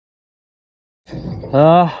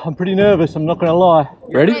I'm pretty nervous, I'm not going to lie.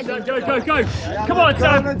 Ready? Go, go, go, go. Come on,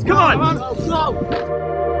 Sam. Come on.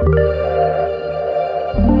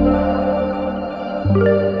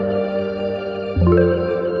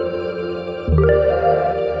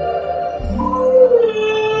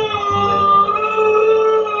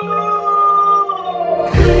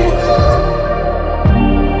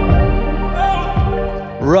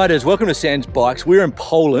 Riders, welcome to Sans Bikes. We're in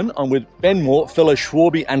Poland. I'm with Ben Moore, fellow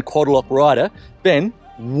Schwabe and Quadlock rider. Ben,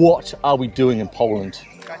 what are we doing in Poland?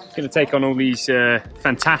 Going to take on all these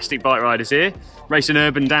fantastic bike riders here. Race an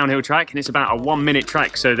urban downhill track, and it's about a 1 minute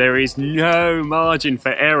track, so there is no margin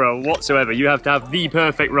for error whatsoever. You have to have the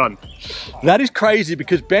perfect run. That is crazy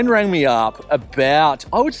because Ben rang me up about,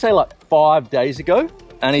 I would say like 5 days ago.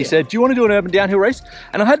 And he said, do you want to do an urban downhill race?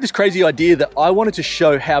 And I had this crazy idea that I wanted to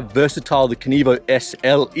show how versatile the Kenevo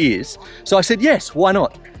SL is. So I said, yes, why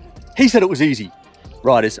not? He said it was easy.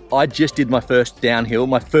 Riders, I just did my first downhill,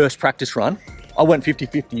 my first practice run. I went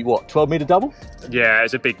 50-50, what, 12 meter double? Yeah,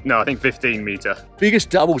 it's a big, no, I think 15 meter.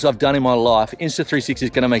 Biggest doubles I've done in my life. Insta360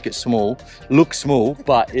 is gonna make it small, look small,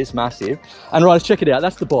 but it's massive. And riders, check it out,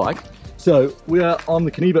 that's the bike. So we are on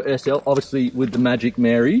the Kenevo SL, obviously with the Magic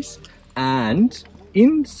Marys, and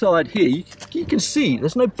inside here, you can see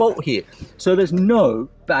there's no bolt here. So there's no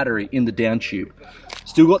battery in the down tube.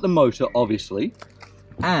 Still got the motor, obviously.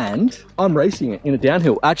 And I'm racing it in a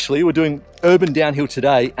downhill. Actually, we're doing urban downhill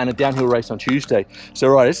today and a downhill race on Tuesday. So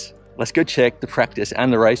riders, let's go check the practice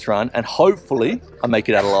and the race run, and hopefully I make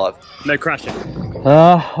it out alive. No crashing.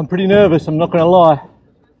 I'm pretty nervous, I'm not gonna lie.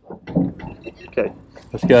 Okay.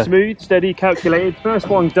 Let's go. Smooth, steady, calculated. First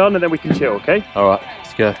one's done and then we can chill, okay? All right,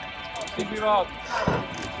 let's go.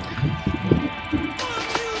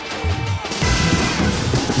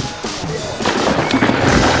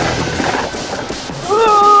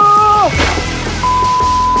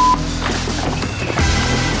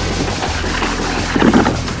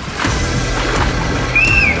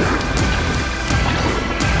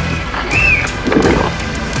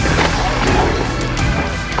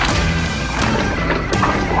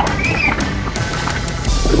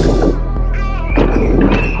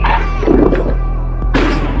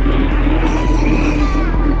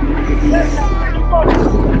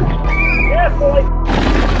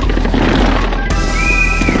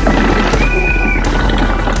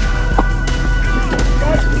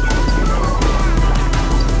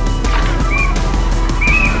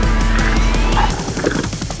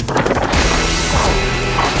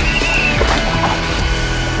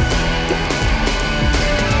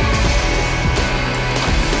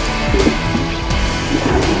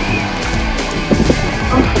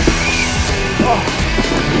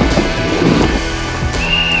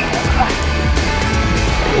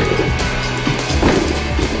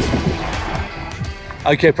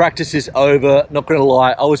 Okay, practice is over, not gonna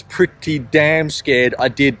lie, I was pretty damn scared. I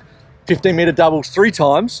did 15 meter doubles 3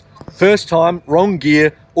 times. First time, wrong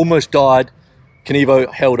gear, almost died.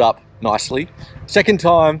 Kenevo held up nicely. Second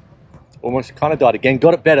time, almost kind of died again,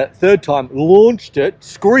 got it better. Third time, launched it,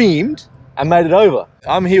 screamed, and made it over.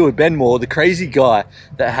 I'm here with Ben Moore, the crazy guy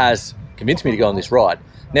that has convinced me to go on this ride.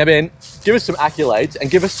 Now Ben, give us some accolades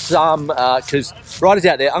and give us some, because riders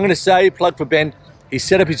out there, I'm gonna say, plug for Ben, he's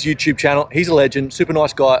set up his YouTube channel. He's a legend, super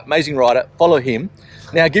nice guy, amazing rider. Follow him.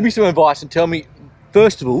 Now, give me some advice and tell me,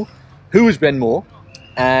 first of all, who is Ben Moore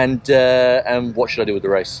and what should I do with the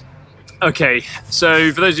race? Okay,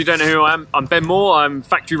 so for those who don't know who I am, I'm Ben Moore. I'm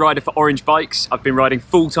factory rider for Orange Bikes. I've been riding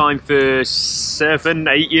full-time for 7,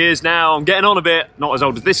 8 years now. I'm getting on a bit. Not as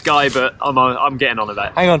old as this guy, but I'm getting on a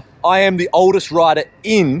bit. Hang on, I am the oldest rider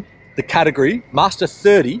in the category, Master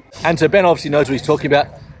 30. And so Ben obviously knows what he's talking about.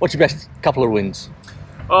 What's your best couple of wins?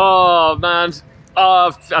 Oh man,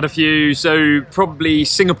 I've had a few. So probably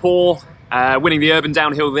Singapore, winning the urban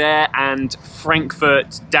downhill there, and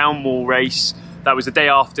Frankfurt downwall race. That was the day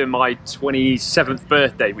after my 27th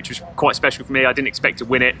birthday, which was quite special for me. I didn't expect to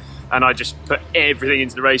win it, and I just put everything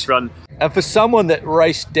into the race run. And for someone that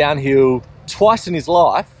raced downhill twice in his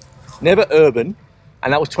life, never urban,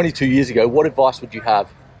 and that was 22 years ago, what advice would you have?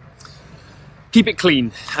 Keep it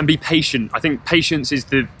clean and be patient. I think patience is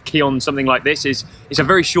the key on something like this. It's a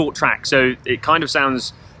very short track, so it kind of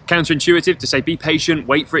sounds counterintuitive to say be patient,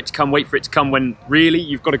 wait for it to come, when really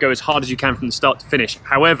you've got to go as hard as you can from the start to finish.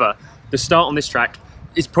 However, the start on this track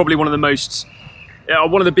is probably one of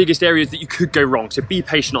the biggest areas that you could go wrong. So be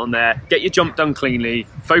patient on there, get your jump done cleanly,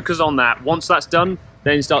 focus on that. Once that's done,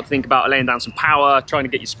 then start to think about laying down some power, trying to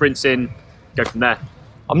get your sprints in, go from there.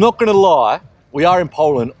 I'm not gonna lie, we are in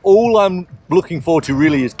Poland. All I'm looking forward to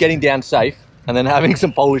really is getting down safe and then having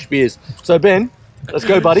some Polish beers. So Ben, let's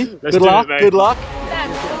go buddy. Let's good luck, do it, mate. good luck.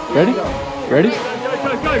 Ready? Ready? Go,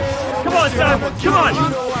 go, go. Come on, Sam. Come on.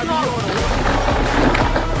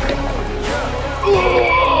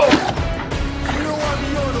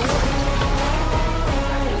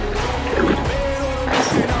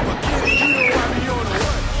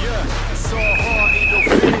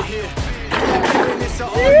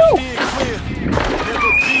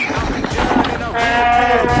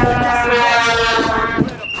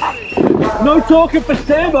 No talking for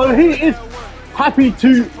Sambo, he is happy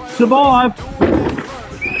to survive.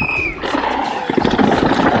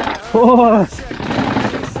 Oh.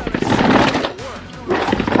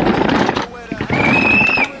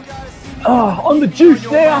 Oh, on the juice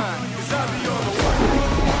there.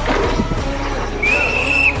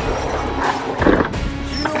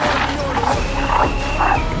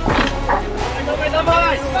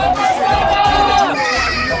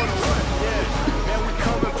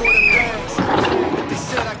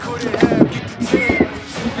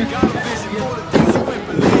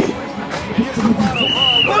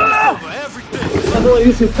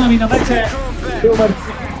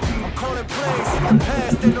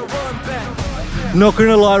 Not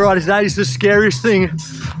gonna lie, riders, that is the scariest thing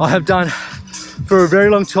I have done for a very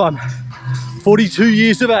long time. 42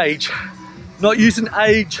 years of age, not using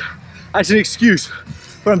age as an excuse,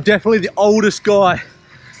 but I'm definitely the oldest guy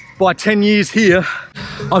by 10 years here.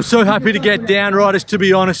 I'm so happy to get down, riders, to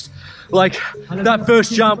be honest. Like, that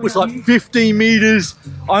first jump was like 15 meters.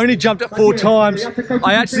 I only jumped it 4 times.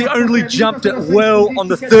 I actually only jumped it well on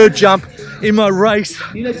the 3rd jump in my race.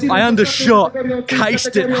 I undershot,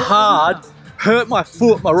 cased it hard, hurt my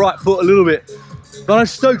foot, my right foot a little bit. But I'm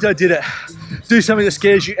stoked I did it. Do something that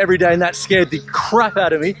scares you every day, and that scared the crap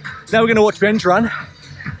out of me. Now we're gonna watch Ben's run,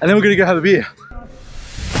 and then we're gonna go have a beer.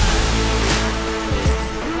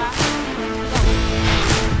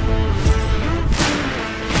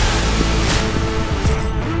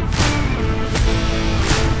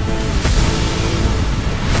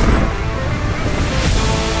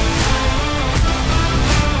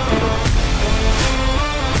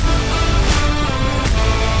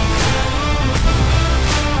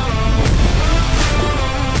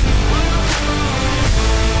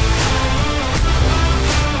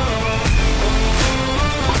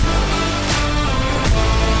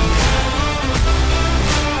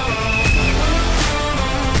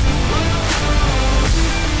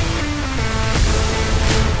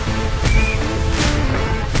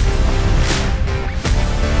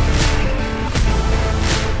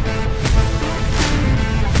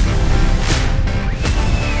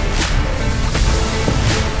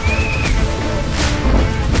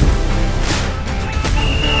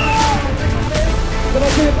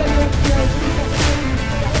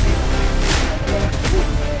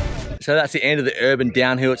 So that's the end of the urban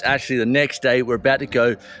downhill. It's actually the next day. We're about to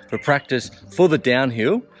go for practice for the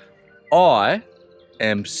downhill. I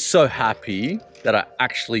am so happy that I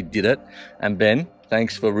actually did it. And Ben,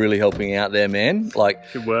 thanks for really helping out there, man.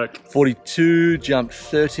 Like, good work. 42, jumped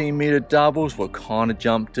 13-meter doubles. Well, kind of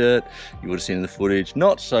jumped it. You would have seen the footage.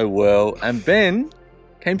 Not so well. And Ben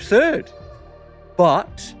came 3rd.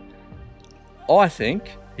 But I think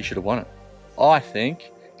he should have won it. I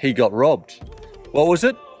think he got robbed. What was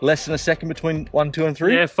it? Less than a second between 1, 2, and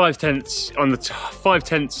 3? Yeah, 5 tenths on the 5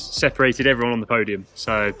 tenths separated everyone on the podium.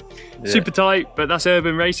 So yeah. Super tight, but that's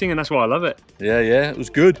urban racing, and that's why I love it. Yeah, it was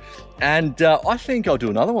good. And I think I'll do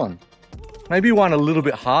another one. Maybe one a little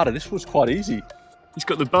bit harder. This was quite easy. He's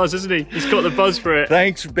got the buzz, hasn't he? He's got the buzz for it.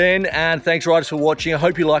 Thanks, Ben, and thanks, riders, for watching. I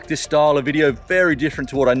hope you like this style of video. Very different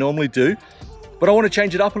to what I normally do. But I want to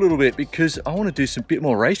change it up a little bit because I want to do some bit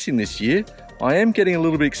more racing this year. I am getting a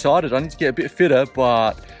little bit excited. I need to get a bit fitter,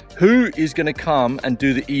 but who is going to come and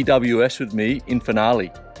do the EWS with me in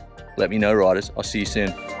finale? Let me know, riders. I'll see you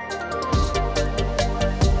soon.